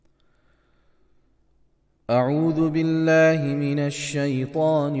أعوذ بالله من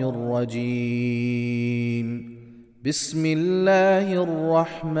الشيطان الرجيم. بسم الله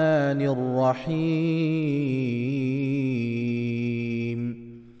الرحمن الرحيم.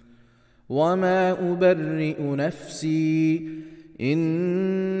 وما أبرئ نفسي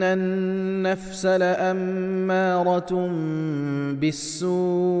إن النفس لأمارة بالسوء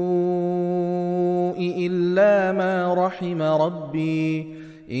إلا ما رحم ربي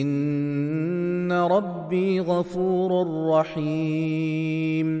إن ربي غفور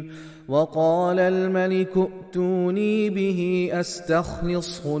رحيم. وقال الملك ائتوني به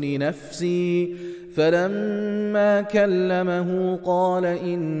أستخلصه لنفسي فلما كلمه قال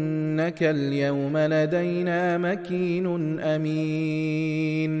إنك اليوم لدينا مكين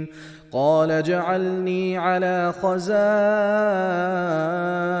أمين. قال اجعلني على خزائن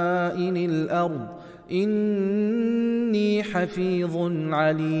الأرض إني حفيظ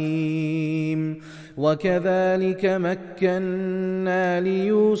عليم. وكذلك مكنا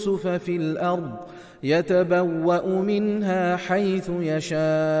ليوسف في الأرض يتبوأ منها حيث يشاء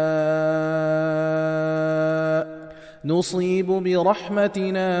نصيب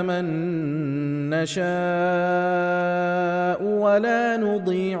برحمتنا من نشاء ولا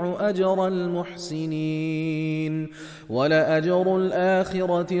نضيع أجر المحسنين. ولأجر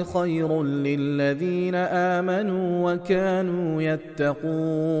الآخرة خير للذين آمنوا وكانوا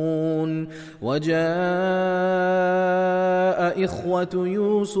يتقون. وجاء إخوة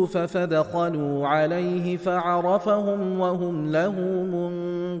يوسف فدخلوا عليه فعرفهم وهم له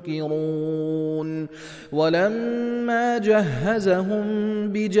منكرون. ولما جهزهم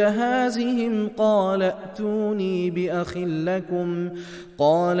بجهازهم قال ائتوني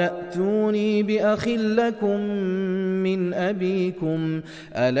بأخ لكم من أبيكم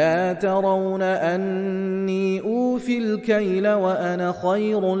ألا ترون أني أوفي الكيل وأنا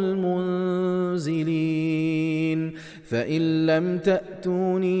خير المنزلين. فإن لم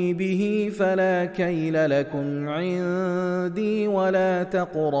تأتوني به فلا كيل لكم عندي ولا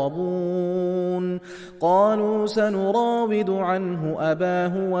تقربون. قالوا سنراود عنه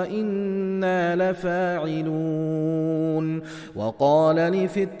أباه وإنا لفاعلون. وقال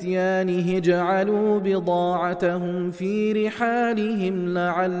لفتيانه اجعلوا بضاعتهم في رحالهم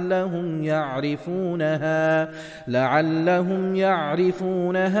لعلهم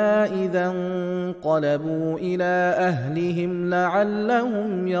يعرفونها إذا انقلبوا إلى أهلهم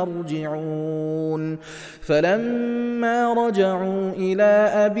لعلهم يرجعون. فلما رجعوا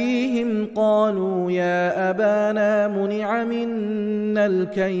إلى أبيهم قالوا يا أبانا منع منا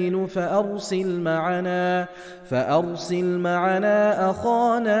الكيل فأرسل معنا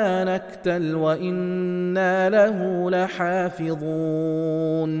أخانا نكتل وإنا له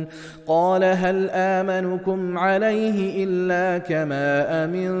لحافظون. قال هل آمنكم عليه إلا كما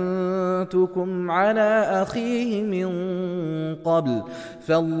أمنتكم على أخيه من قبل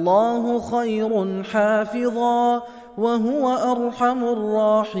فالله خير حافظا وهو أرحم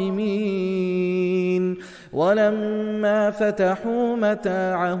الراحمين. ولما فتحوا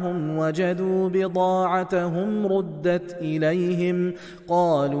متاعهم وجدوا بضاعتهم ردت إليهم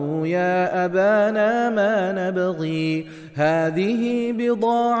قالوا يا أبانا ما نبغي هذه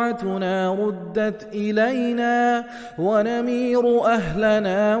بضاعتنا ردت إلينا ونمير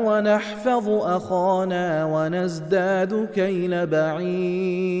أهلنا ونحفظ أخانا ونزداد كيل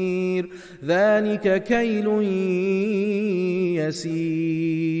بعير ذلك كيل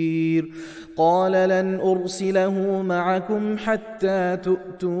يسير. قال لن أرسله معكم حتى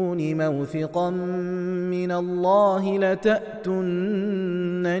تؤتون موثقا من الله لتأتونني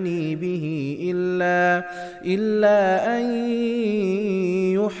به إلا أن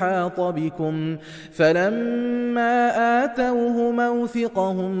يحاط بكم. فلما آتوه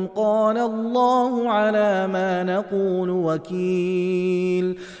موثقهم قال الله على ما نقول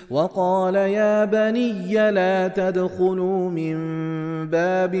وكيل. وقال يا بني لا تدخلوا من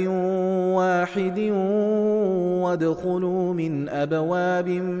باب واحد وادخلوا من أبواب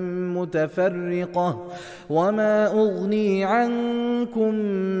متفرقة وما أغني عنكم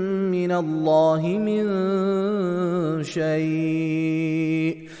من الله من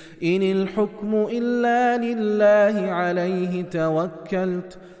شيء إن الحكم إلا لله عليه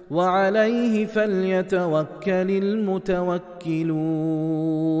توكلت وعليه فليتوكل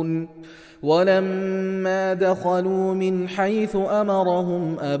المتوكلون. ولما دخلوا من حيث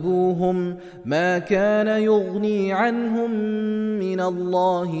أمرهم أبوهم ما كان يغني عنهم من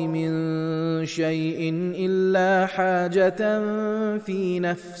الله من شيء إلا حاجة في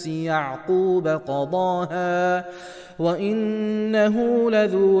نفس يعقوب قضاها وإنه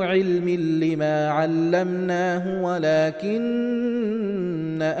لذو علم لما علمناه ولكن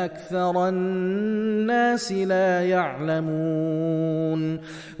أكثر الناس لا يعلمون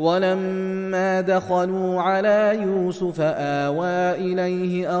ولما دخلوا على يوسف آوى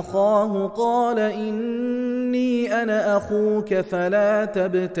إليه أخاه قال إني أنا أخوك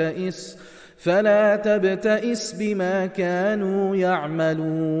فلا تبتئس بما كانوا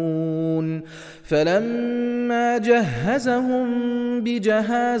يعملون فلما جهزهم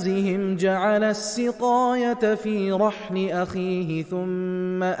بجهازهم جعل السقاية في رحل أخيه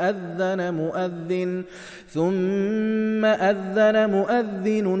ثم أذن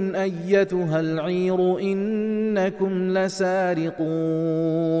مؤذن أيتها العير إنكم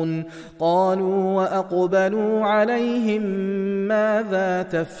لسارقون قالوا وأقبلوا عليهم ماذا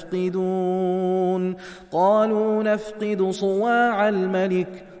تفقدون قالوا نفقد صواع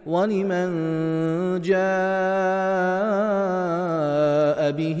الملك ولمن جاء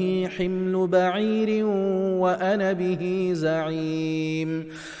به حمل بعير وأنا به زعيم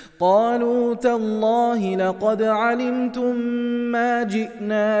قالوا تالله لقد علمتم ما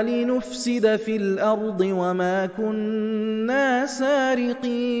جئنا لنفسد في الأرض وما كنا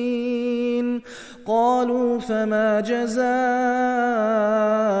سارقين قالوا فما جزاؤه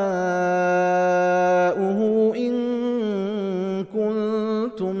إن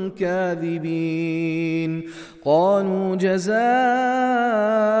كنتم كاذبين قالوا جزاؤه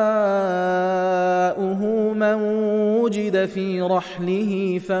من وجد في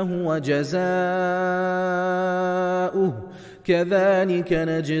رحله فهو جزاؤه كذلك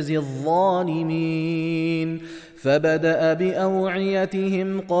نجزي الظالمين فبدأ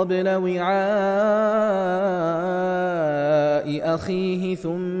بأوعيتهم قبل وعاء أخيه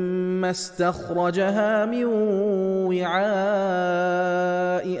ثم استخرجها من وعاء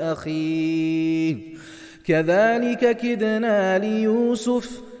أخيه كذلك كدنا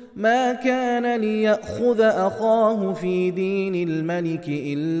ليوسف ما كان ليأخذ أخاه في دين الملك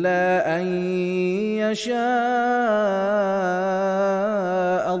إلا أن يشاء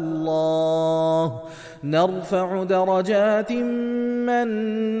الله نرفع درجات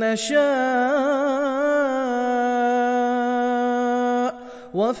من نشاء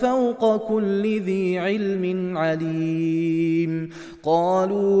وفوق كل ذي علم عليم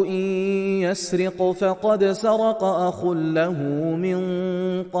قالوا إن يسرق فقد سرق أخ له من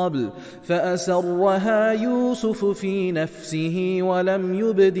قبل فأسرها يوسف في نفسه ولم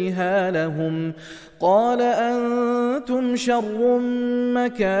يبدها لهم قال أنتم شر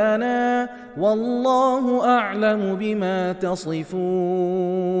مكانا والله أعلم بما تصفون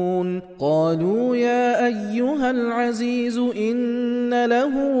قالوا يا أيها العزيز إن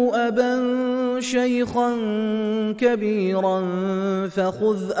له أبا شيخا كبيرا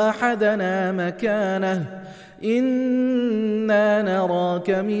فخذ أحدنا مكانه إنا نراك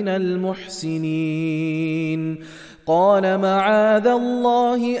من المحسنين قال معاذ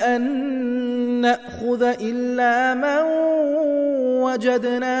الله أن نأخذ إلا من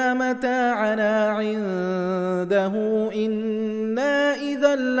وجدنا متاعنا عنده إنا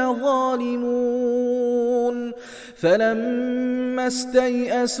إذا لظالمون فلما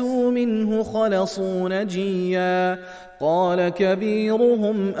استيئسوا منه خلصوا نجيا قال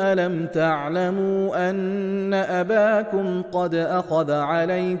كبيرهم ألم تعلموا أن أباكم قد أخذ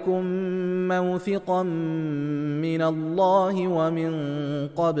عليكم موثقا من الله ومن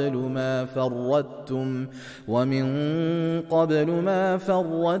قبل ما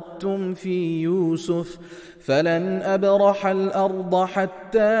فردتم في يوسف فلن أبرح الأرض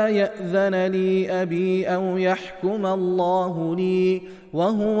حتى يأذن لي أبي أو يحكم الله لي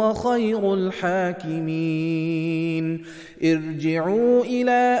وهو خير الحاكمين ارجعوا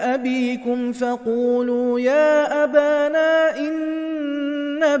إلى أبيكم فقولوا يا أبانا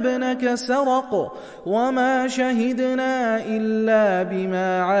إن ابنك سرق وما شهدنا إلا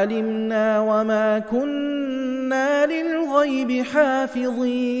بما علمنا وما كنا للغيب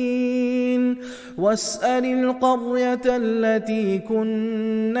حافظين واسأل القرية التي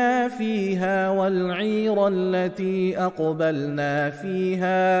كنا فيها والعير التي أقبلنا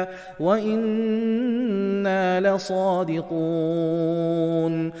فيها وإنا لصادقون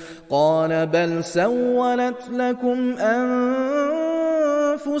قال بل سولت لكم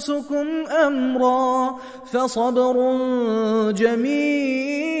أنفسكم أمرا فصبر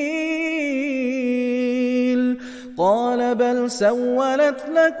جميل قال بل سولت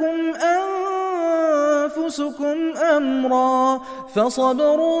لكم أنفسكم أمرا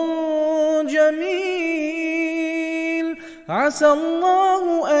فصبر جميل عسى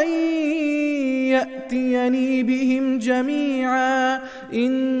الله أن يأتيني بهم جميعا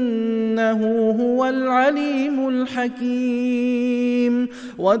إنه هو العليم الحكيم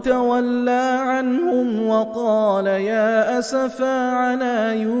وتولى عنهم وقال يا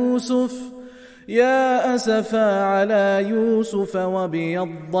أسفا على يوسف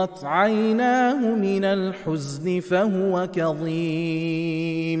وابيضت عيناه من الحزن فهو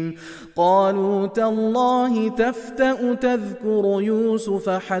كظيم قالوا تالله تفتأ تذكر يوسف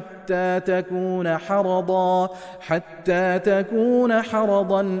حتى تكون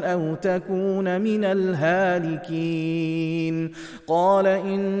حرضا أو تكون من الهالكين قال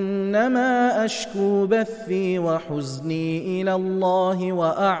إنما أشكو بثي وحزني إلى الله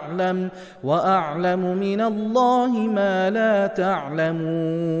وأعلم من الله ما لا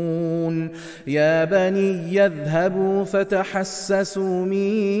تعلمون يا بني يذهبوا فتحسسوا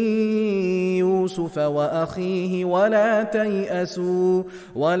من يوسف وأخيه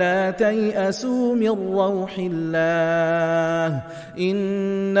ولا تيأسوا من روح الله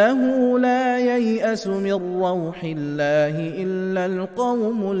إنه لا ييأس من روح الله إلا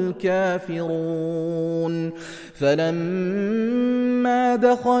القوم الكافرون فلما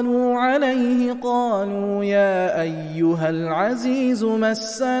دخلوا عليه قالوا يا أيها العزيز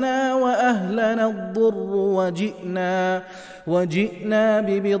مسنا وأهلنا الضر وجئنا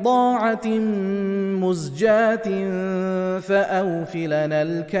ببضاعة مزجاة فأوف لنا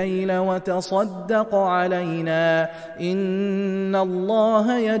الكيل وتصدق علينا إن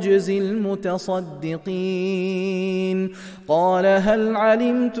الله يجزي المتصدقين قال هل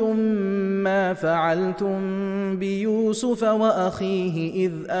علمتم ما فعلتم بيوسف وأخيه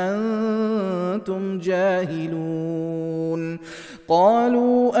إذ أنتم جاهلون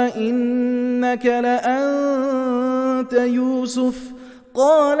قالوا أئنك لأنت يوسف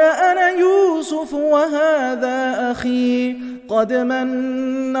قال أنا يوسف وهذا أخي قد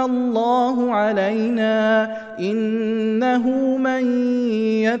من الله علينا إنه من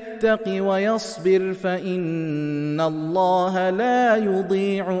يتق ويصبر فإن الله لا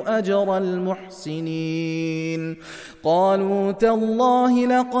يضيع أجر المحسنين قالوا تالله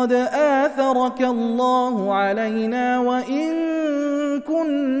لقد آثرك الله علينا وإن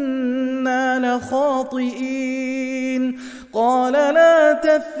كنا لخاطئين قال لا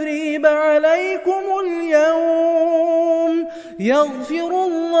تثريب عليكم اليوم يغفر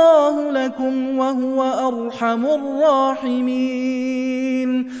الله لكم وهو أرحم الراحمين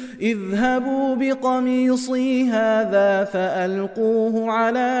اذهبوا بقميصي هذا فألقوه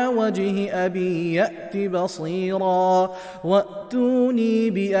على وجه أبي يأت بصيرا وأتوني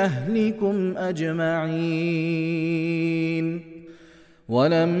بأهلكم أجمعين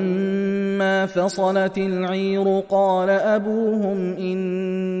ولما فصلت العير قال أبوهم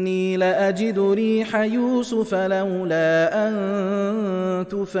إني لأجد ريح يوسف لولا أن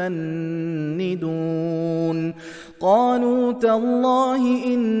تفندون قالوا تالله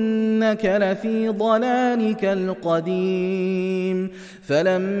إنك لفي ضلالك القديم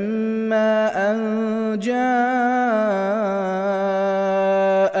فلما أن جاء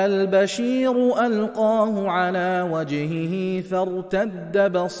البشير ألقاه على وجهه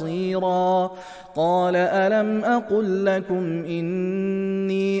فارتد بصيرا قال ألم أقل لكم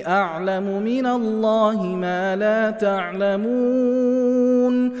إني أعلم من الله ما لا تعلمون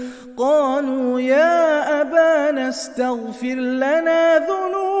قالوا يا أبانا استغفر لنا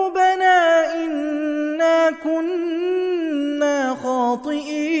ذنوبنا إنا كنا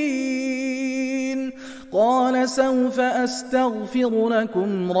خاطئين قال سوف أستغفر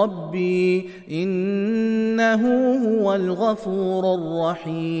لكم ربي إنه هو الغفور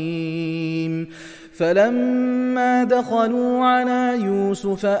الرحيم فلما دخلوا على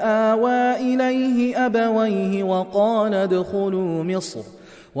يوسف آوى إليه أبويه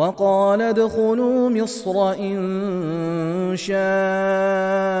وقال ادخلوا مصر إن شاء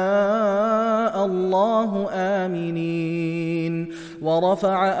الله آمنين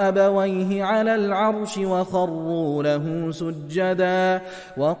ورفع أبويه على العرش وخروا له سجدا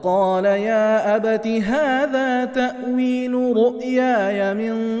وقال يا أبت هذا تأويل رؤياي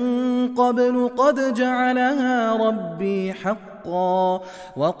من قبل قد جعلها ربي حقا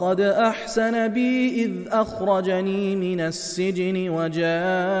وقد أحسن بي إذ أخرجني من السجن وجاء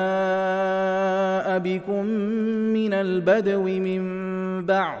بكم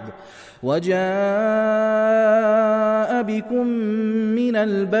من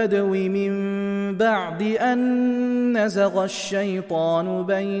البدو من بعد أن نزغ الشيطان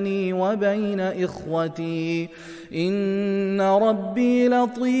بيني وبين إخوتي إن ربي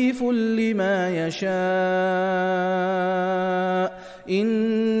لطيف لما يشاء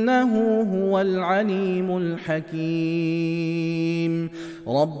إنه هو العليم الحكيم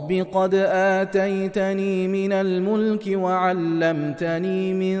رب قد آتيتني من الملك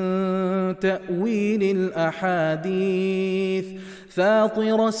وعلمتني من تأويل الأحاديث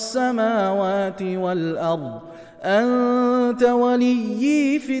فاطر السماوات والأرض أنت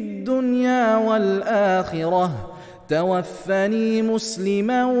وليي في الدنيا والآخرة توفني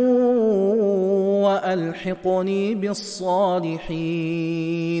مسلما وألحقني بالصالحين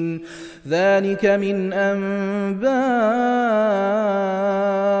ذلك من أنباء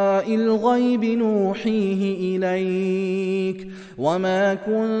الغيب نوحيه إليك وما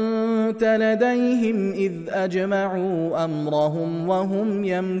كنت لديهم إذ أجمعوا أمرهم وهم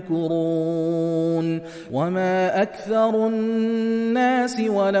يمكرون وما أكثر الناس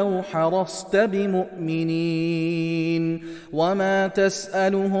ولو حرصت بمؤمنين وما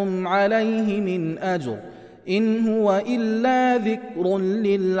تسألهم عليه من أجر إن هو إلا ذكر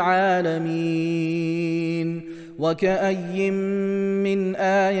للعالمين وكأي من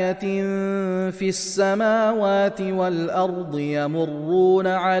آية في السماوات والأرض يمرون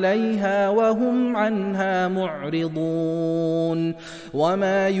عليها وهم عنها معرضون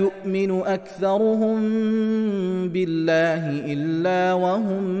وما يؤمن أكثرهم بالله إلا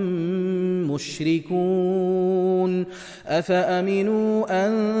وهم مشركون أفأمنوا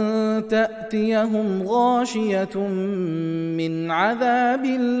أن تأتيهم غاشية من عذاب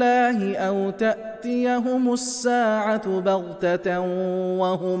الله أو تأتيهم الساعة بغتة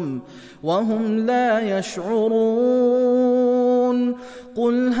وهم لا يشعرون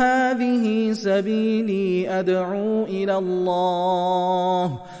قل هذه سبيلي أدعو إلى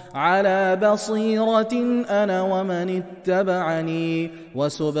الله على بصيرة أنا ومن اتبعني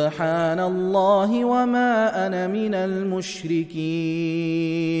وسبحان الله وما أنا من المشركين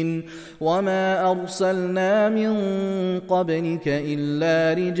وما أرسلنا من قبلك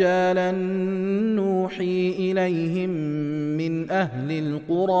إلا رجالا نوحي إليهم من أهل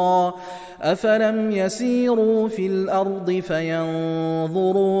القرى أفلم يسيروا في الأرض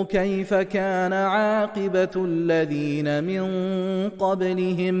فينظروا كيف كان عاقبة الذين من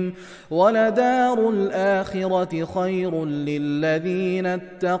قبلهم ولدار الآخرة خير للذين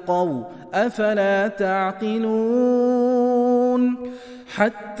اتقوا أفلا تعقلون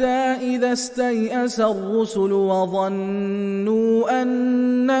حتى إذا استيأس الرسل وظنوا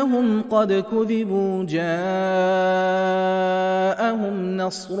أنهم قد كذبوا جاءهم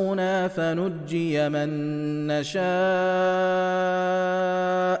نصرنا فنجي من نشاء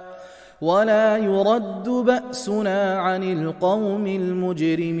ولا يرد بأسنا عن القوم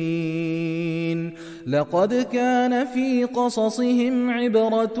المجرمين لقد كان في قصصهم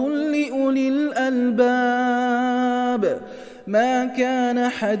عبرة لأولي الألباب ما كان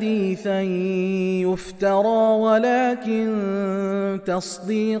حديثا يفترى ولكن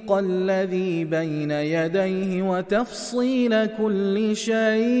تصديق الذي بين يديه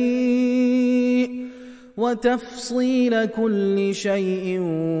وتفصيل كل شيء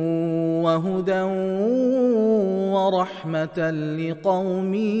وهدى ورحمة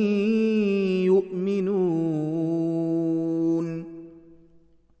لقوم يؤمنون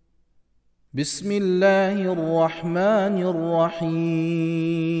بسم الله الرحمن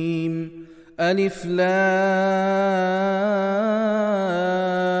الرحيم ألف لام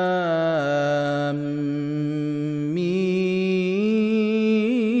ميم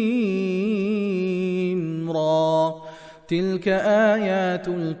را تلك آيات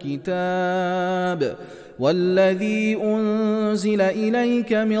الكتاب والذي أنزل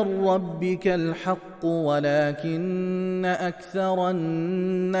إليك من ربك الحق ولكن أكثر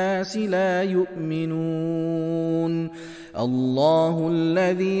الناس لا يؤمنون الله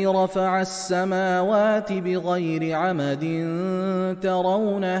الذي رفع السماوات بغير عمد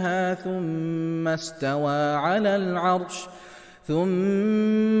ترونها ثم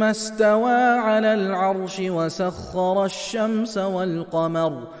استوى على العرش وسخر الشمس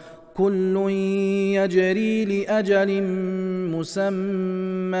والقمر كل يجري لأجل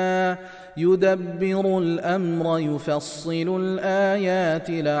مسمى يدبر الأمر يفصل الآيات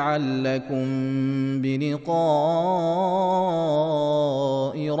لعلكم بلقاء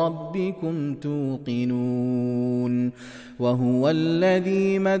ربكم توقنون وهو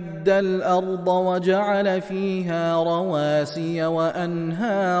الذي مد الأرض وجعل فيها رواسي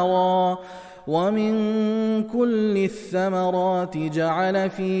وأنهارا ومن كل الثمرات جعل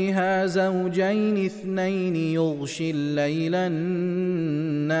فيها زوجين اثنين يغشي الليل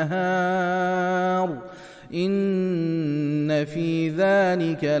النهار إن في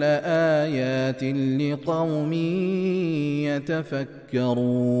ذلك لآيات لقوم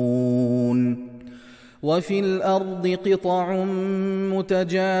يتفكرون وفي الأرض قطع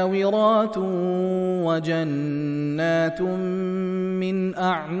متجاورات وجنات من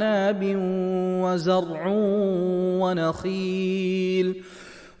أعناب وزرع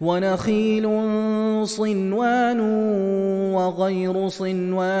ونخيل صنوان وغير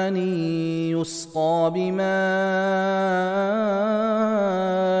صنوان يسقى بماء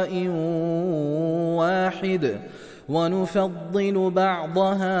واحد ونفضل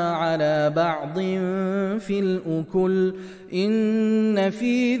بعضها على بعض في الأكل إن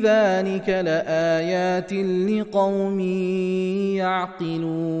في ذلك لآيات لقوم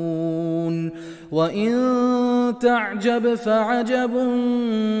يعقلون وإن تعجب فعجب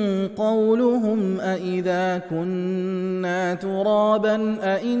قولهم أإذا كنا ترابا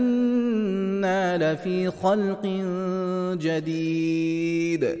أإنا لفي خلق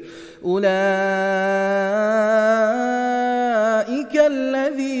جديد أولئك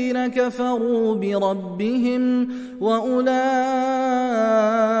الذين كفروا بربهم وأولئك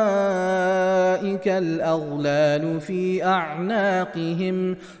الأغلال في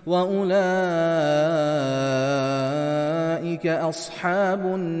أعناقهم وأولئك أصحاب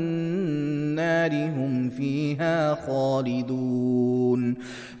النار هم فيها خالدون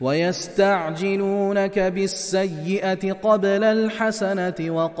ويستعجلونك بالسيئة قبل الحسنة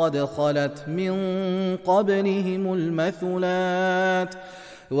وقد خلت من قبلهم المثلات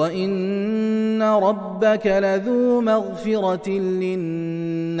وإن ربك لذو مغفرة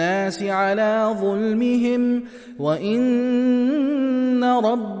للناس على ظلمهم وإن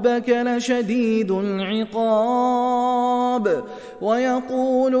ربك لشديد العقاب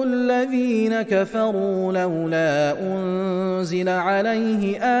ويقول الذين كفروا لولا أنزل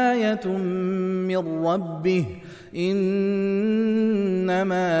عليه آية من ربه إنما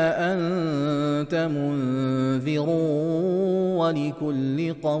أنت منذر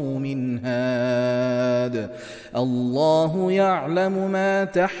ولكل قوم هاد الله يعلم ما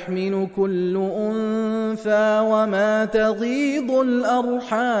تحمل كل أنثى وما تغيض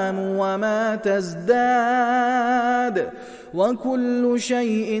الأرحام وما تزداد وكل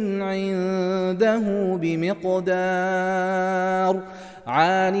شيء عنده بمقدار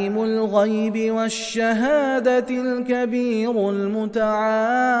عالم الغيب والشهادة الكبير المتعال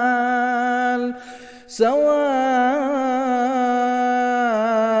سواء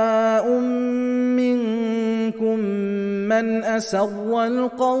منكم من أسر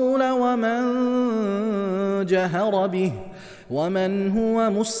القول ومن جهر به ومن هو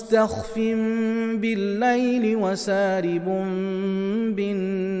مستخف بالليل وسارب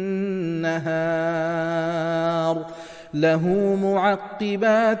بالنهار له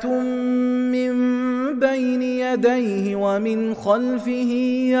معقبات من بين يديه ومن خلفه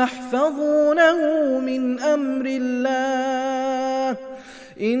يحفظونه من أمر الله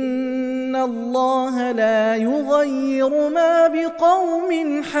إن الله لا يغير ما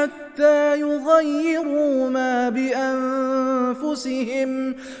بقوم حتى يغيروا ما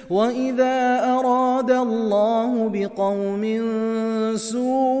بأنفسهم وإذا أراد الله بقوم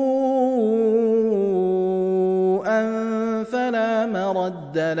سوءا فلا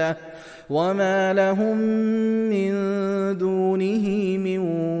مرد له وما لهم من دونه من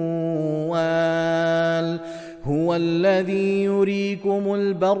وال هو الذي يريكم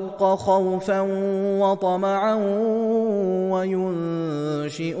البرق خوفا وطمعا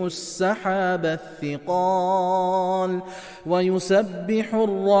وينشئ السحاب الثقال ويسبح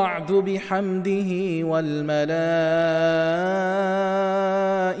الرعد بحمده والملائكة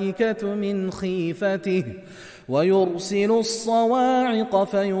من خيفته ويرسل الصواعق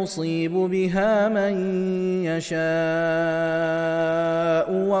فيصيب بها من يشاء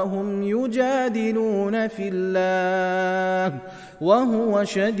وهم يجادلون في الله وهو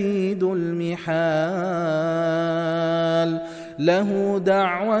شديد المحال له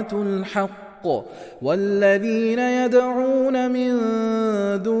دعوة الحق والذين يدعون من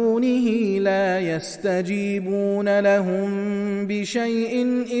دونه لا يستجيبون لهم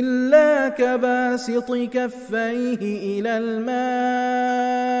بشيء إلا كباسط كفيه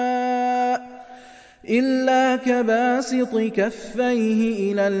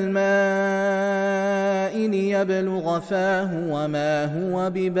إلى الماء ليبلغ فاه وما هو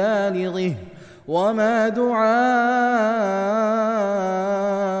ببالغه وما دعاء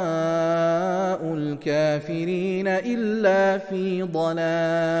الكافرين إلا في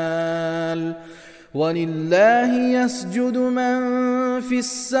ضلال ولله يسجد من في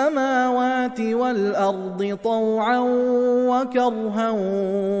السماوات والأرض طوعا وكرها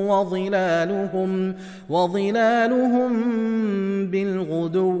وظلالهم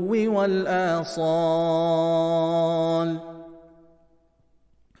بالغدو والآصال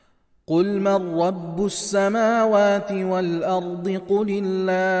قل من رب السماوات والأرض قل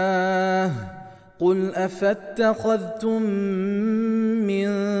الله قل أفاتخذتم من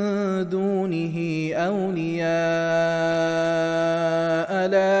دونه أولياء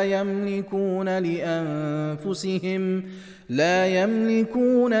لا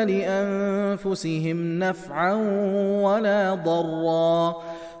يملكون لأنفسهم نفعا ولا ضرا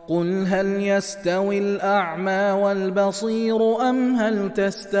قل هل يستوي الأعمى والبصير أم هل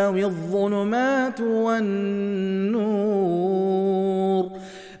تستوي الظلمات والنور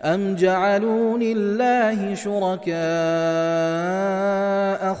أم جعلوا لله شركاء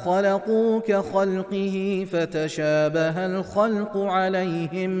خلقوا كخلقه فتشابه الخلق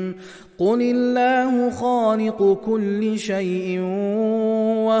عليهم قل الله خالق كل شيء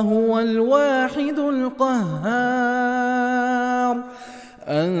وهو الواحد القهار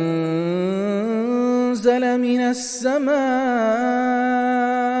أنزل من السماء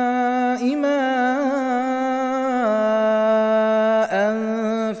ماء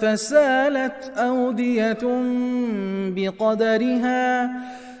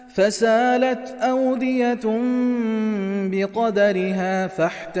فسالت أودية بقدرها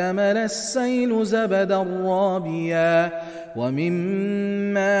فاحتمل السيل زبدا رابيا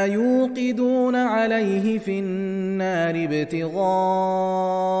ومما يوقدون عليه في النار ابتغاء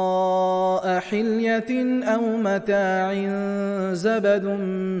حلية أو متاع زبد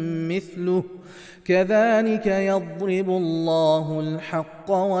مثله كذلك يضرب الله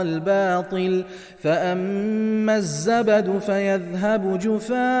الحق والباطل فأما الزبد فيذهب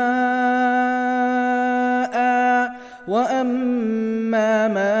جفاء وأما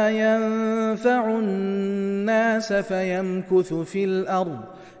ما ينفع الناس فيمكث في الأرض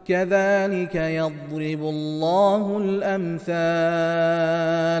كذلك يضرب الله الأمثال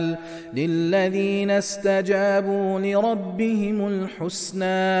للذين استجابوا لربهم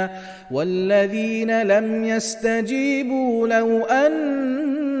الحسنى والذين لم يستجيبوا لو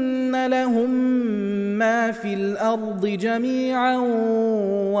أن لهم ما في الأرض جميعا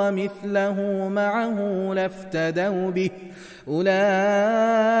ومثله معه لافتدوا به أولئك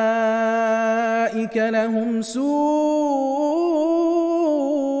لهم سوء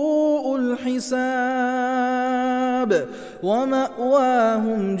الحساب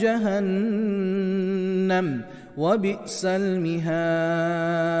ومأواهم جهنم وبئس المهاد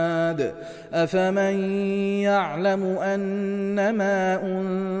أفمن يعلم أنما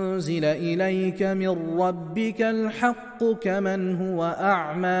أنزل إليك من ربك الحق كمن هو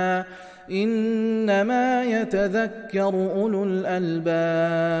أعمى إنما يتذكر أولو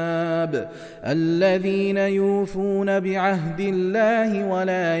الألباب الذين يوفون بعهد الله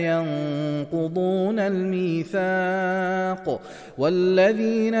ولا ينقضون الميثاق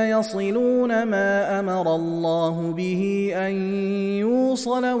والذين يصلون ما أمر الله به أن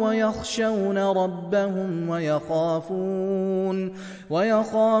يوصل ويخشون ربهم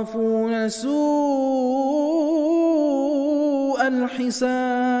ويخافون سوء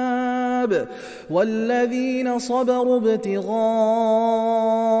الحساب والذين صبروا ابتغاء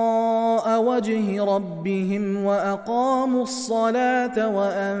وجه ربهم وأقاموا الصلاة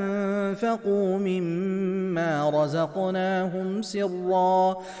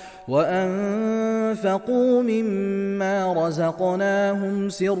وأنفقوا مما رزقناهم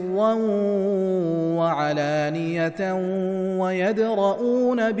سرا وعلانية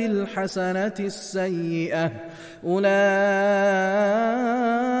ويدرؤون بالحسنة السيئة أولئك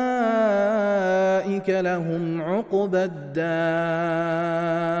لهم عقبى الدار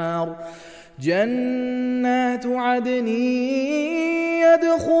جنات عدن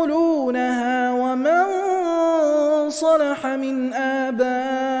يدخلونها ومن صلح من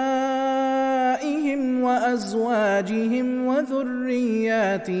آبائهم وأزواجهم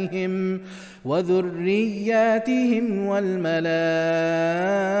وذرياتهم والملائكة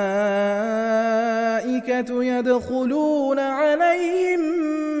يدخلون عليهم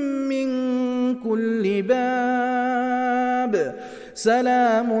من كل باب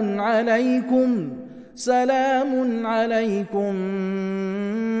سلام عليكم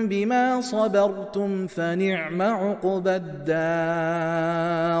بما صبرتم فنعم عقبى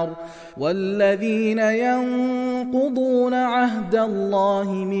الدار والذين ينقضون عهد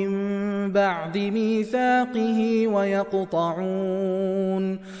الله من بعد ميثاقه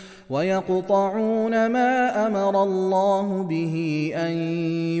ويقطعون ما أمر الله به أن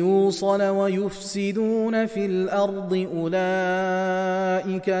يوصل الْبُوصَلَ وَيُفْسِدُونَ فِي الْأَرْضِ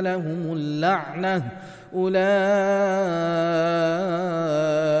أُولَئِكَ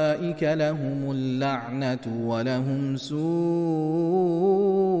لَهُمُ اللَّعْنَةُ وَلَهُمْ سُوءُ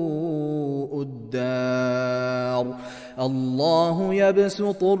الدَّارِ الله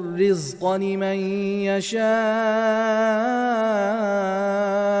يبسط الرزق لمن يشاء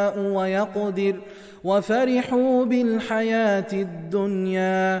ويقدر وفرحوا بالحياة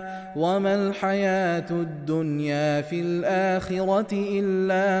الدنيا وما الحياة الدنيا في الآخرة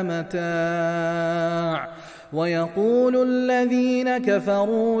إلا متاع ويقول الذين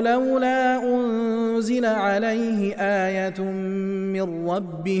كفروا لولا أنزل عليه آية من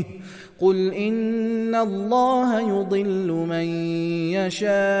ربه قل إن الله يضل من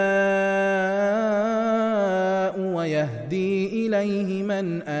يشاء ويهدي إليه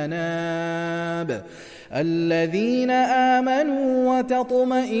من أناب الذين آمنوا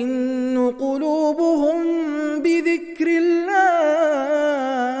وتطمئن قلوبهم بذكر الله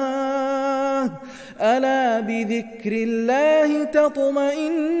ألا بذكر الله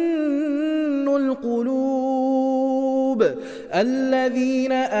تطمئن القلوب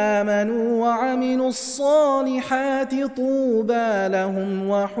الذين آمنوا وعملوا الصالحات طوبى لهم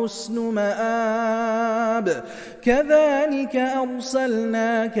وحسن مآب كذلك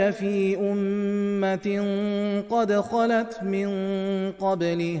أرسلناك في أمة قد خلت من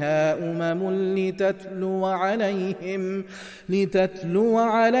قبلها لتتلو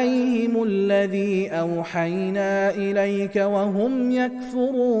عليهم الذي أوحينا إليك وهم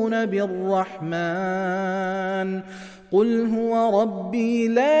يكفرون بالرحمن قل هو ربي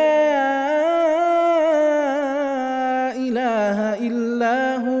لا إله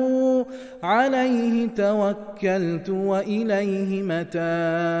إلا هو عليه توكلت وإليه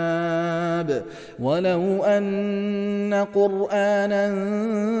متاب ولو أن قرآنا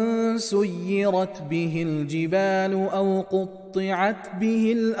سيرت به الجبال أو قطعت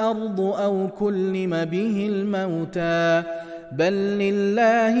به الأرض أو كلم به الموتى بل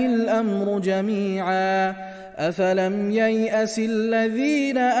لله الأمر جميعا أفلم ييأس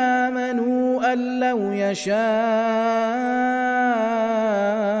الذين آمنوا أن لو يشاء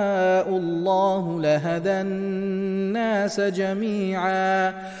الله لهدى الناس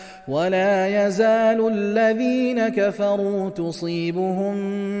جميعا ولا يزال الذين كفروا تصيبهم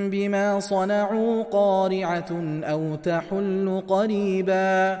بما صنعوا قارعة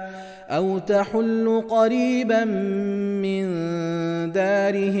أو تحل قريبا من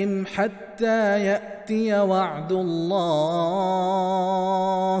دارهم حتى يأتي وعد الله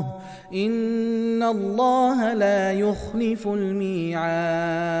إن الله لا يخلف الميعاد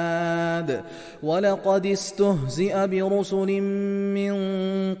ولقد استهزئ برسل من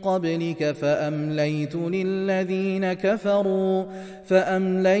قبلك فأمليت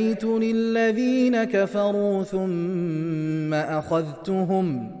للذين كفروا ثم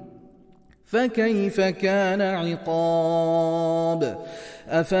أخذتهم فكيف كان عقاب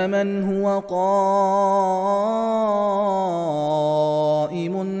أفمن هو قائم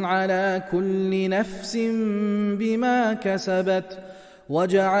على كل نفس بما كسبت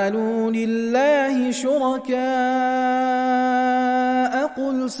وجعلوا لله شركاء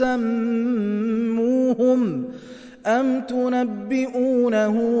قل سموهم أم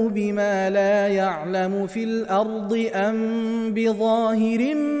تنبئونه بما لا يعلم في الأرض أم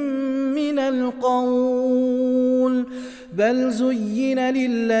بظاهر من القول بل زين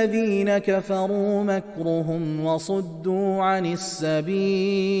للذين كفروا مكرهم وصدوا عن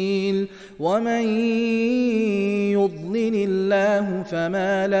السبيل ومن يضلل الله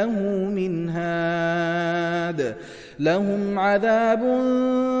فما له من هاد لهم عذاب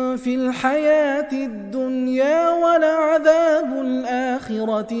في الحياة الدنيا ولعذاب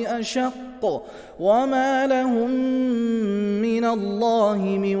الآخرة أشق وما لهم من الله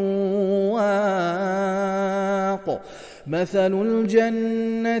من واق مثل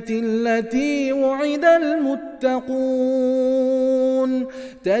الجنة التي وعد المتقون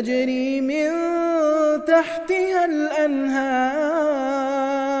تجري من تحتها الأنهار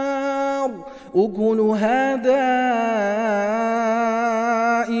أكلها دائم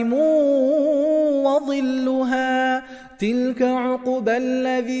وظلها تلك عقبى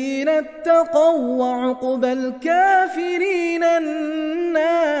الذين اتقوا وعقبى الكافرين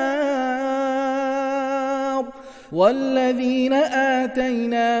النار والذين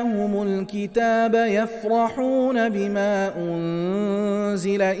آتيناهم الكتاب يفرحون بما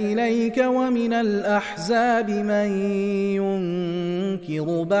أنزل إليك ومن الأحزاب من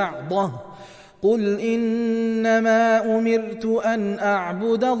ينكر بعضه قل إنما أمرت أن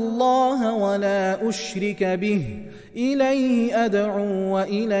أعبد الله ولا أشرك به إليه أدعو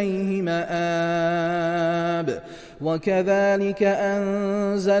وإليه مآب وكذلك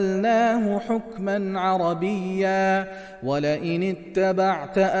أنزلناه حكما عربيا ولئن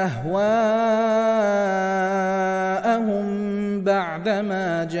اتبعت أهواءهم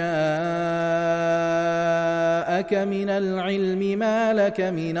بعدما جاءك من العلم ما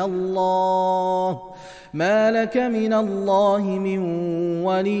لك من الله من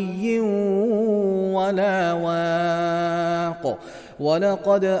ولي ولا واق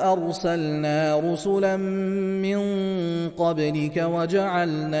ولقد أرسلنا رسلا من قبلك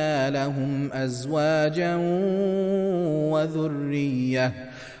وجعلنا لهم أزواجا وذرية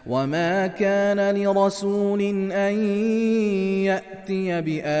وما كان لرسول أن يأتي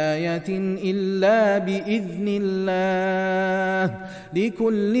بآية إلا بإذن الله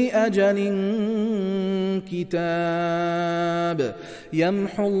لكل أجل كتاب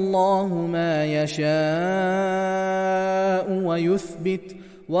يمحو الله ما يشاء ويثبت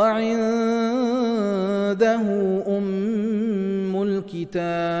وعنده أم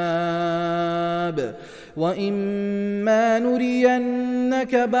الكتاب وإما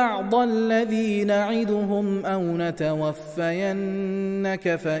نرينك بعض الذي نعدهم أو نتوفينك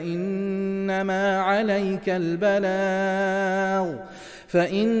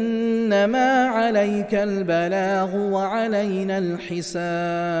فإنما عليك البلاغ وعلينا الحساب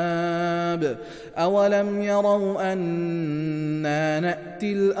أولم يروا أنا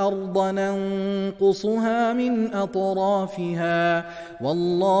نأتي الأرض ننقصها من أطرافها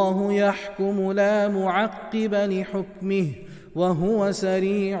والله يحكم لا معقب لحكمه وهو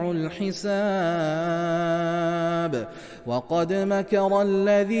سريع الحساب وقد مكر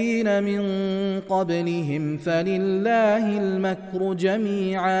الذين من قبلهم فلله المكر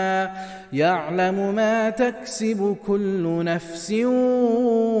جميعا يعلم ما تكسب كل نفس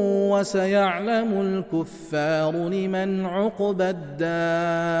وسيعلم الكفار لمن عقبى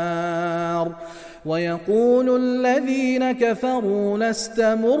الدار ويقول الذين كفروا لست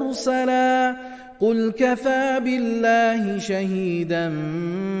مرسلا قل كفى بالله شهيدا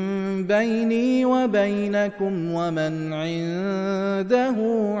بيني وبينكم ومن عنده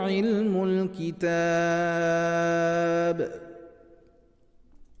علم الكتاب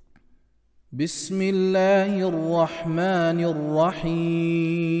بسم الله الرحمن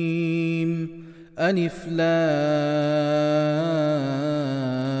الرحيم ألف لام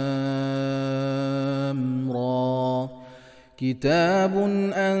را كتاب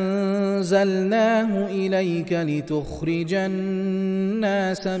أنزلناه إليك لتخرج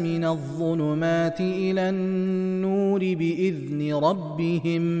الناس من الظلمات إلى النور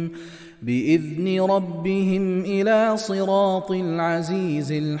بإذن ربهم إلى صراط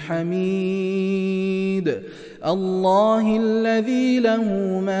العزيز الحميد الله الذي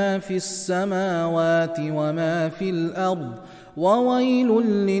له ما في السماوات وما في الأرض وويل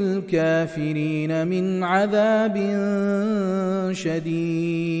للكافرين من عذاب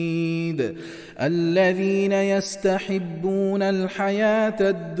شديد الذين يستحبون الحياة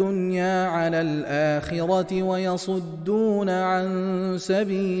الدنيا على الآخرة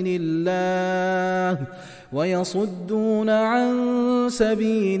ويصدون عن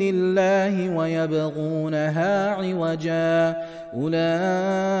سبيل الله ويبغونها عوجا أولئك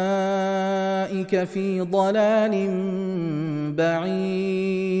في ضلال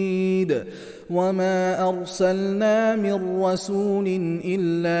بعيد وما أرسلنا من رسول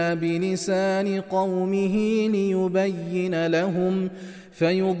إلا بلسان قومه ليبين لهم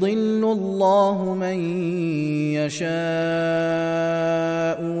فيضل الله من يشاء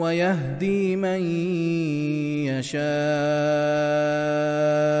ويهدي من يشاء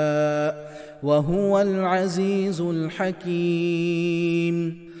وهو العزيز الحكيم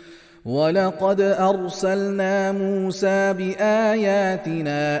ولقد أرسلنا موسى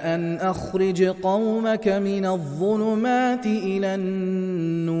بآياتنا أن أخرج قومك من الظلمات إلى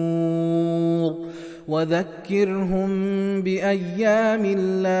النور وذكرهم بأيام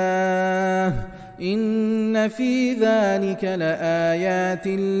الله إن في ذلك لآيات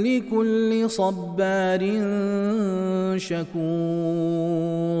لكل صبار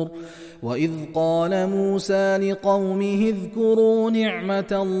شكور وإذ قال موسى لقومه اذكروا نعمة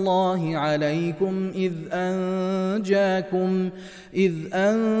الله عليكم إذ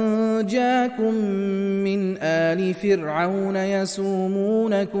أنجاكم من آل فرعون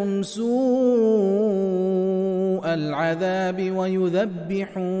يسومونكم سوء العذاب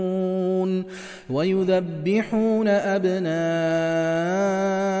ويذبحون أبناءكم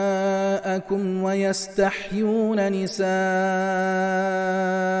نساءكم ويستحيون نساءكم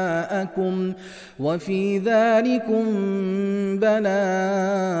وفي ذلكم بلاء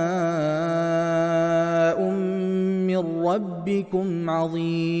من ربكم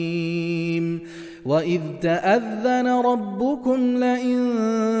عظيم وإذ تأذن ربكم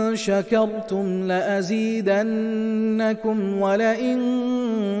لئن شكرتم لأزيدنكم ولئن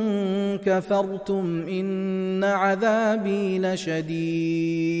كفرتم إن عذابي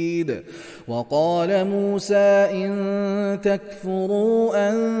لشديد وقال موسى إن تكفروا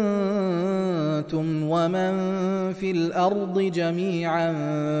أنتم ومن في الأرض جميعا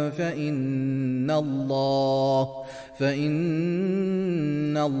فإن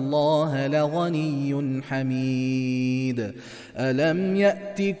الله لغني حميد ألم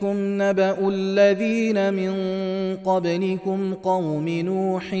يأتكم نبأ الذين من قبلكم قوم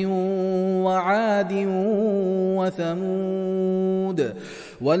نوح وعاد وثمود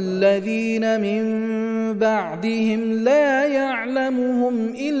والذين من بعدهم لا يعلمهم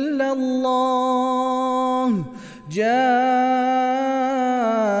إلا الله جاءتهم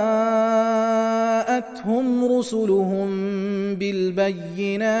رسلهم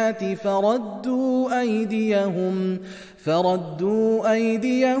بالبينات فردوا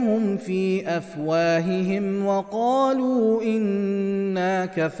أيديهم في أفواههم وقالوا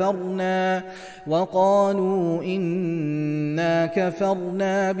إنا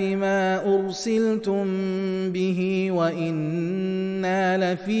كفرنا بما أرسلتم به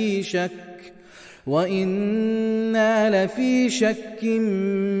وإنا لفي شك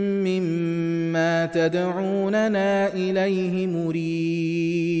مما تدعوننا إليه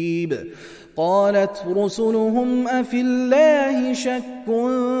مريب قالت رسلهم أفي الله شك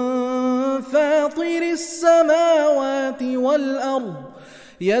فاطر السماوات والأرض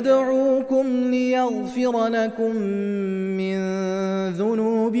يدعوكم ليغفر لكم من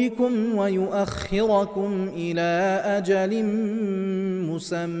ذنوبكم ويؤخركم إلى أجل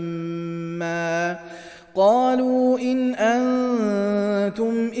مسمى قالوا إن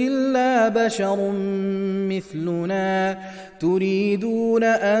أنتم إلا بشر مثلنا تريدون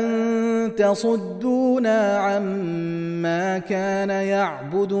أن تصدونا عما كان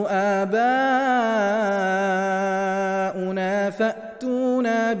يعبد آباؤنا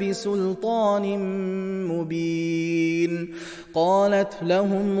فأتونا بسلطان مبين قالت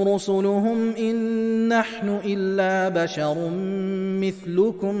لهم رسلهم إن نحن إلا بشر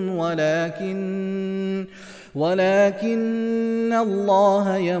مثلكم ولكن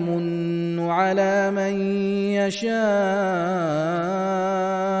الله يمن على من يشاء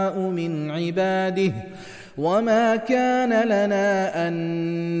من عباده وما كان لنا أن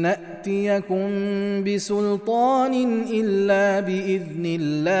نأتيكم بسلطان إلا بإذن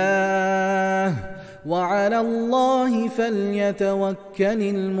الله وعلى الله فليتوكل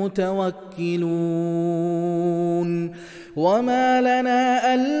المتوكلون وما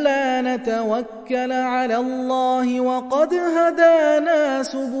لنا ألا نتوكل على الله وقد هدانا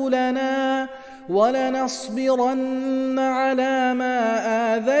سبلنا ولنصبرن على ما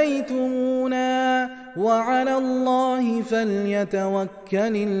آذيتمونا وعلى الله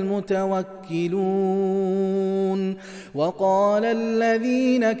فليتوكل المتوكلون وقال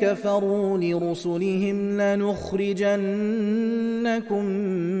الذين كفروا لرسلهم لنخرجنكم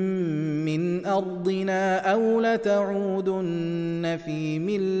من أرضنا أو لتعودن في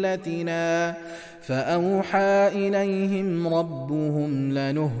ملتنا فأوحى إليهم ربهم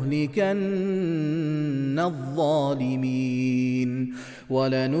لنهلكن الظالمين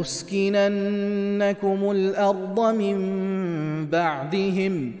ولنسكننكم الأرض من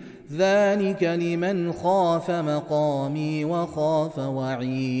بعدهم ذلك لمن خاف مقامي وخاف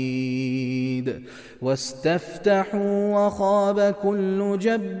وعيد واستفتحوا وخاب كل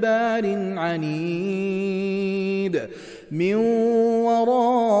جبار عنيد من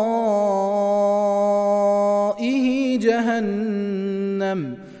ورائه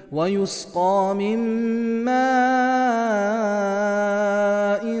جهنم ويسقى من ماء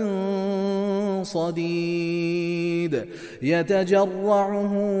صديد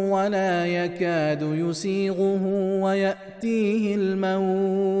يتجرعه ولا يكاد يسيغه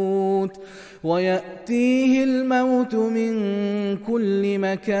ويأتيه الموت من كل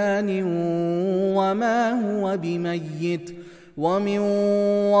مكان وما هو بميت ومن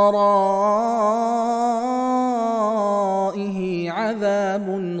ورائه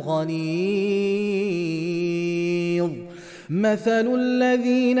عذاب غليظ مثل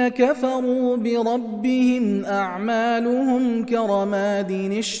الذين كفروا بربهم أعمالهم كرماد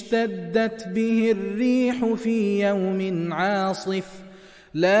اشتدت به الريح في يوم عاصف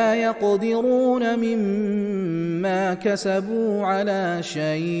لا يقدرون مما كسبوا على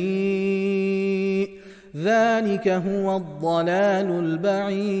شيء ذلك هو الضلال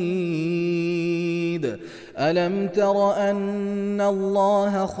البعيد ألم تر أن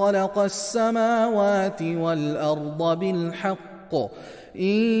الله خلق السماوات والأرض بالحق إن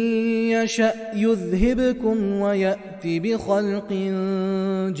يشأ يذهبكم ويأت بخلق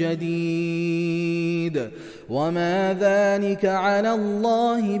جديد وما ذلك على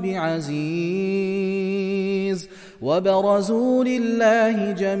الله بعزيز وبرزوا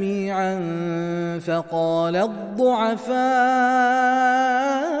لله جميعا فقال الضعفاء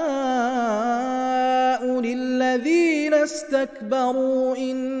للذين استكبروا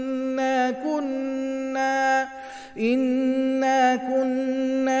إنا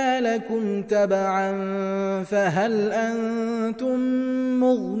كنا لكم تبعا فهل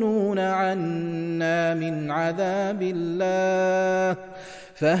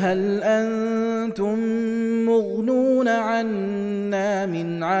أنتم مغنون عنا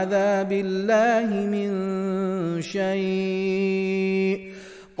من عذاب الله من شيء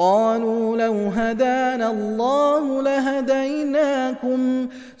قالوا لو هدانا الله لهديناكم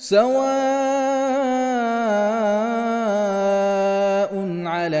سواء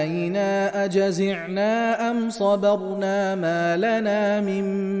علينا أجزعنا أم صبرنا ما لنا من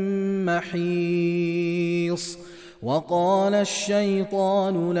محيص وقال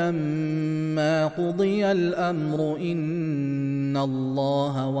الشيطان لما قضي الأمر إن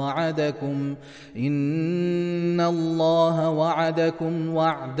الله وعدكم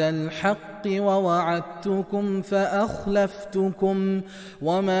وعد الحق ووعدتكم فأخلفتكم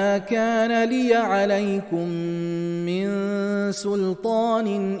وما كان لي عليكم من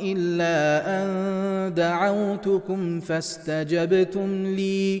سلطان إلا أن دعوتكم فاستجبتم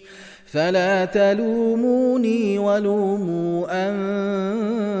لي فلا تلوموني ولوموا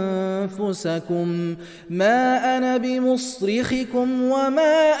أنفسكم ما أنا بمصرخكم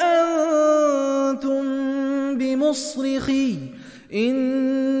وما أنتم بمصرخي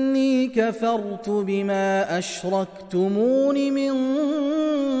إني كفرت بما أشركتمون من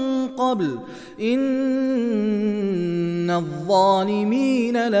قبل إن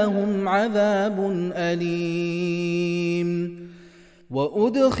الظالمين لهم عذاب أليم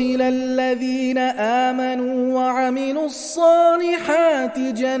وأدخل الذين آمنوا وعملوا الصالحات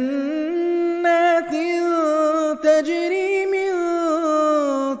جنات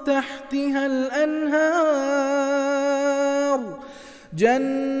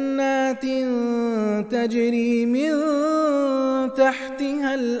تجري من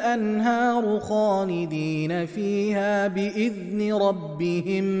تحتها الأنهار خالدين فيها بإذن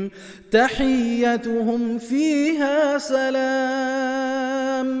ربهم تحيتهم فيها سلام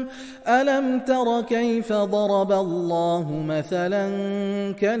ألم تر كيف ضرب الله مثلا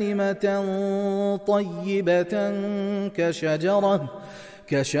كلمة طيبة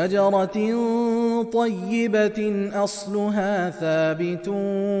كشجرة طيبة أصلها ثابت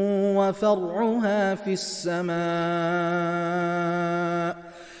وفرعها في السماء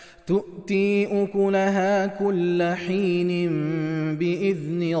تؤتي أكلها كل حين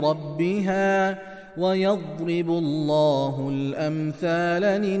بإذن ربها ويضرب الله الأمثال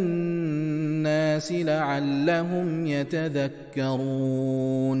للناس لعلهم يتذكرون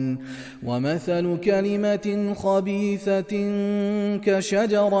ومثل كلمة خبيثة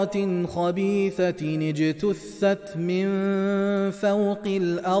كشجرة خبيثة اجتثت من فوق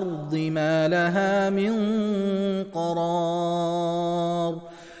الأرض ما لها من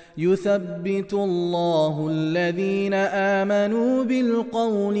قرار يثبت الله الذين آمنوا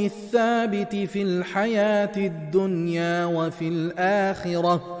بالقول الثابت في الحياة الدنيا وفي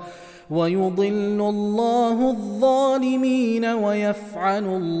الآخرة ويضل الله الظالمين ويفعل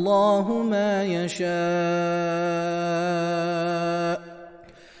الله ما يشاء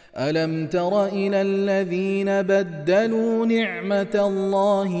ألم تر إلى الذين بدلوا نعمة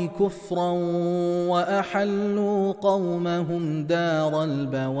الله كفرا وأحلوا قومهم دار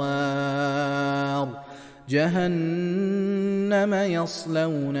البوار جهنم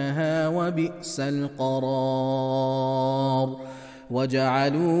يصلونها وبئس القرار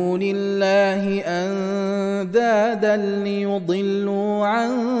وجعلوا لله أندادا ليضلوا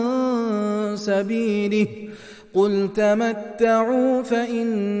عن سبيله قل تمتعوا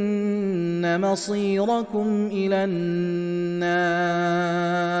فإن مصيركم إلى النار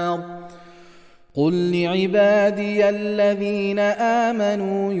قل لعبادي الذين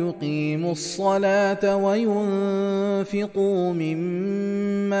آمنوا يقيموا الصلاة وينفقوا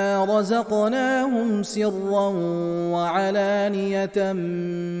مما رزقناهم سرا وعلانية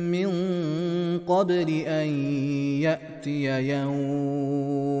من قبل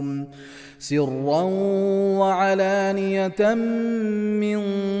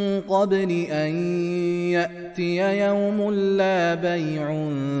أن يأتي يوم لا بيع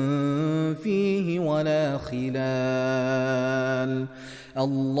فيه ولا خلال.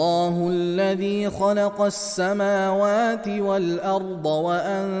 الله الذي خلق السماوات والأرض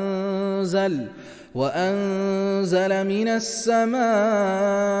وأنزل من السماء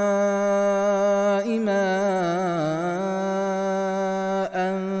ماء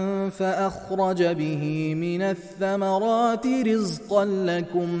فأخرج به من الثمرات رزقا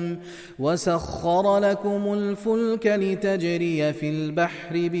لكم وسخر لكم الفلك لتجري في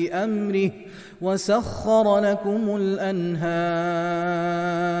البحر بأمره وسخر لكم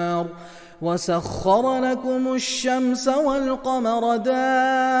الأنهار وسخر لكم الشمس والقمر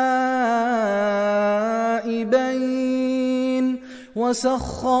دائبين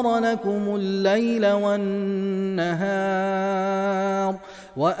وسخر لكم الليل والنهار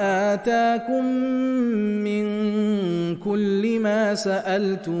وآتاكم من كل ما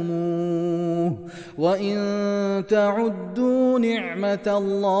سألتموه وإن تعدوا نعمة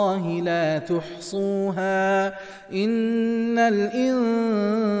الله لا تحصوها إن الإنسان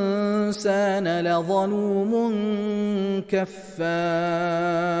لظلوم كفار.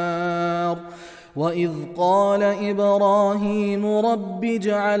 وإذ قال إبراهيم رب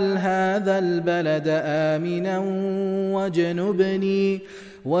اجعل هذا البلد آمنا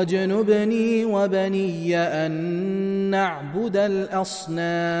واجنبني وبني أن نعبد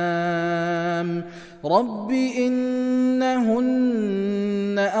الأصنام رب إنهن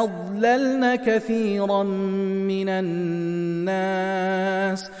أضللن كثيرا من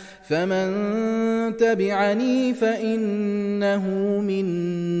الناس فمن تبعني فإنه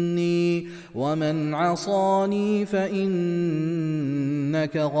مني ومن عصاني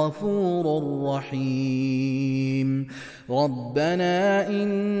فإنك غفور رحيم. ربنا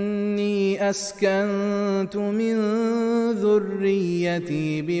إني أسكنت من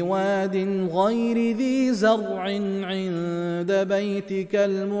ذريتي بواد غير ذي زرع عند بيتك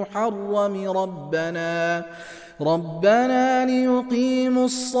المحرم ربنا ليقيموا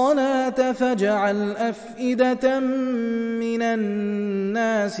الصلاة فاجعل أفئدة من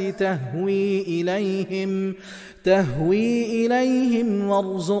الناس تهوي إليهم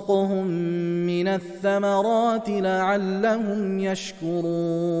وارزقهم من الثمرات لعلهم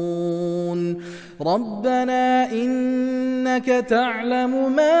يشكرون. ربنا إنك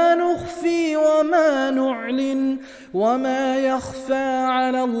تعلم ما نخفي وما نعلن وما يخفى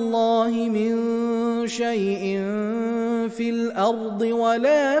على الله من شيء في الأرض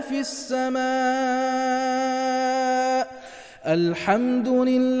ولا في السماء. الحمد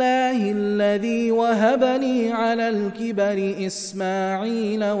لله الذي وهب لي على الكبر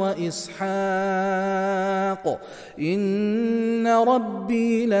إسماعيل وإسحاق إن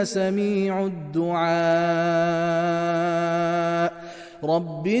ربي لسميع الدعاء.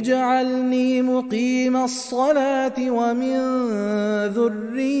 رب اجعلني مقيم الصلاة ومن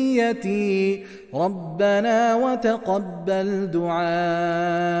ذريتي ربنا وتقبل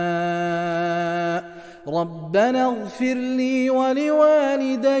دعاء. ربنا اغفر لي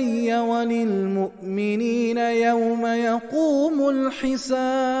ولوالدي وللمؤمنين يوم يقوم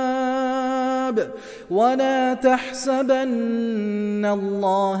الحساب ولا تحسبن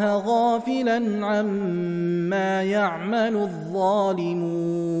الله غافلا عما يعمل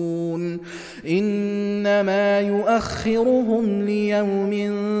الظالمون إنما يؤخرهم ليوم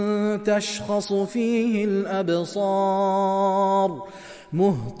تشخص فيه الأبصار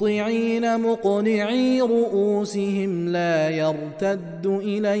مهطعين مقنعي رؤوسهم لا يرتد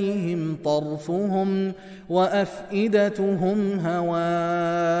إليهم طرفهم وأفئدتهم هواء.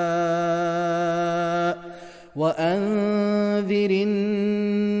 وأنذر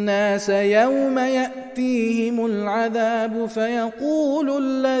الناس يوم يأتيهم العذاب فيقول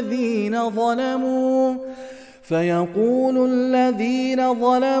الذين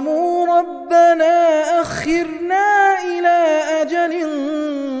ظلموا ربنا أخرنا إلى أجل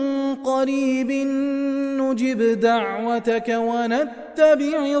قريب نجب دعوتك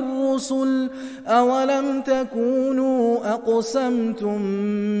ونتبع الرسل أولم تكونوا أقسمتم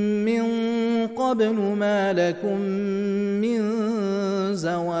من قبل ما لكم من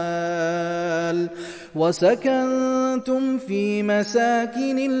زوال. وسكنتم في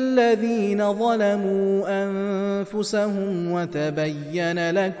مساكن الذين ظلموا أنفسهم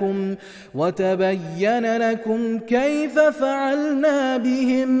وتبين لكم كيف فعلنا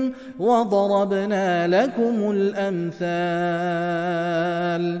بهم وضربنا لكم الأمثال.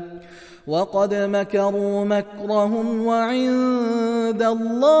 وقد مكروا مكرهم وعند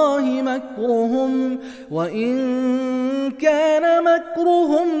الله مكرهم وإن كان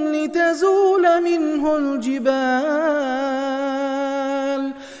مكرهم لتزول منه الجبال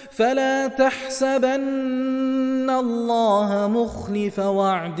فلا تحسبن الله مخلف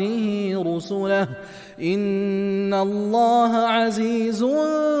وعده رسله إن الله عزيز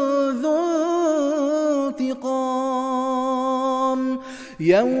ذو انتقام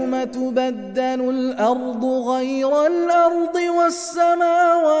يوم تبدل الأرض غير الأرض والسماوات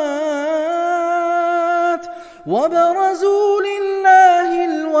وبرزوا لله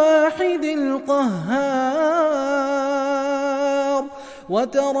الواحد القهار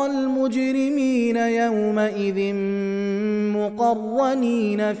وترى المجرمين يومئذ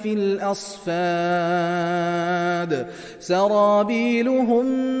مقرنين في الأصفاد سرابيلهم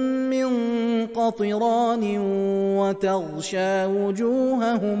من قطران وتغشى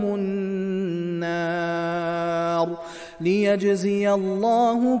وجوههم النار ليجزي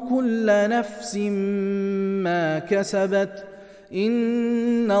الله كل نفس ما كسبت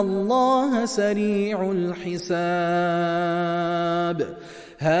إن الله سريع الحساب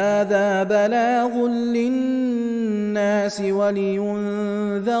هذا بلاغ للناس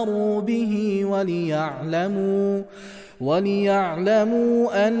ولينذروا به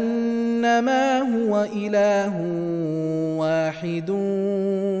وليعلموا أنما هو إله واحد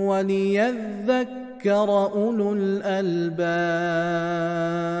وليذكر أولو الألباب